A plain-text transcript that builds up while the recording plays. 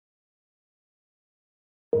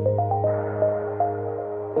With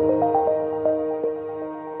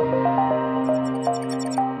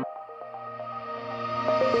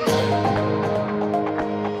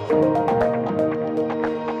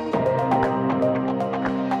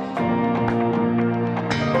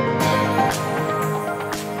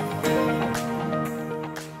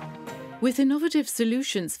innovative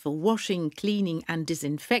solutions for washing, cleaning and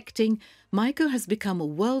disinfecting, Meiko has become a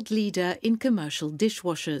world leader in commercial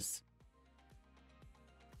dishwashers.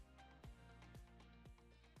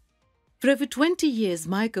 For over 20 years,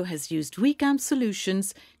 Meiko has used WiCAM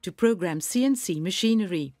solutions to program CNC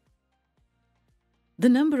machinery. The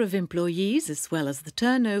number of employees, as well as the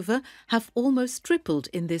turnover, have almost tripled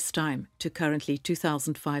in this time to currently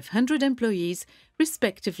 2,500 employees,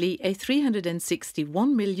 respectively a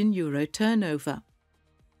 €361 million turnover.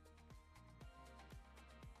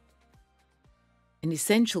 An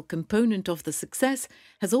essential component of the success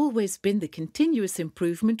has always been the continuous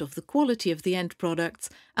improvement of the quality of the end products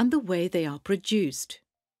and the way they are produced.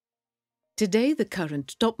 Today, the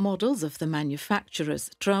current top models of the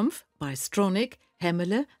manufacturers Trumpf, Bystronic,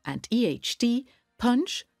 Hämmerle and EHT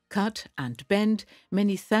punch, cut and bend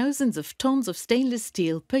many thousands of tons of stainless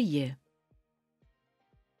steel per year.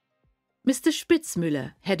 Mr.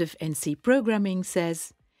 Spitzmüller, head of NC Programming,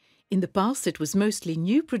 says, "In the past it was mostly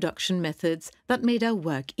new production methods that made our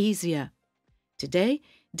work easier. Today,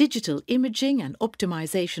 digital imaging and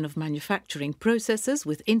optimization of manufacturing processes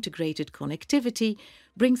with integrated connectivity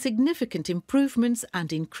bring significant improvements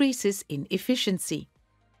and increases in efficiency."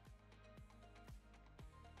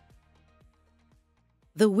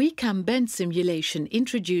 The WiCAM bend simulation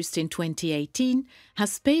introduced in 2018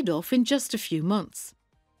 has paid off in just a few months.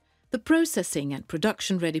 The processing and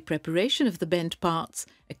production-ready preparation of the bend parts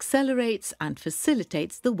accelerates and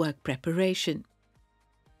facilitates the work preparation.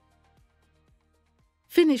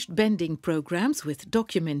 Finished bending programs with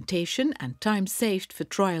documentation and time saved for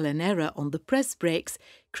trial and error on the press brakes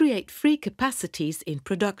create free capacities in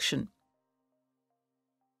production.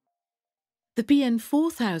 The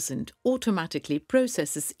PN4000 automatically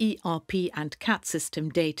processes ERP and CAD system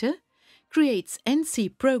data, creates NC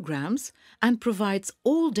programs and provides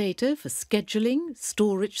all data for scheduling,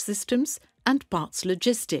 storage systems and parts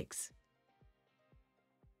logistics.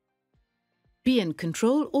 PN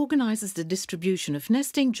Control organizes the distribution of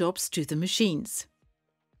nesting jobs to the machines.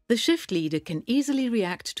 The shift leader can easily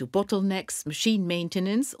react to bottlenecks, machine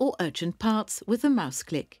maintenance or urgent parts with a mouse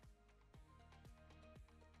click.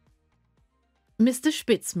 Mr.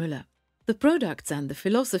 Spitzmüller: "The products and the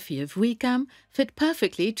philosophy of WiCAM fit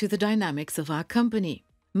perfectly to the dynamics of our company.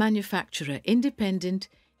 Manufacturer independent,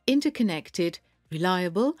 interconnected,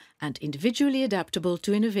 reliable and individually adaptable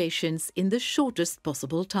to innovations in the shortest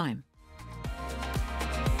possible time."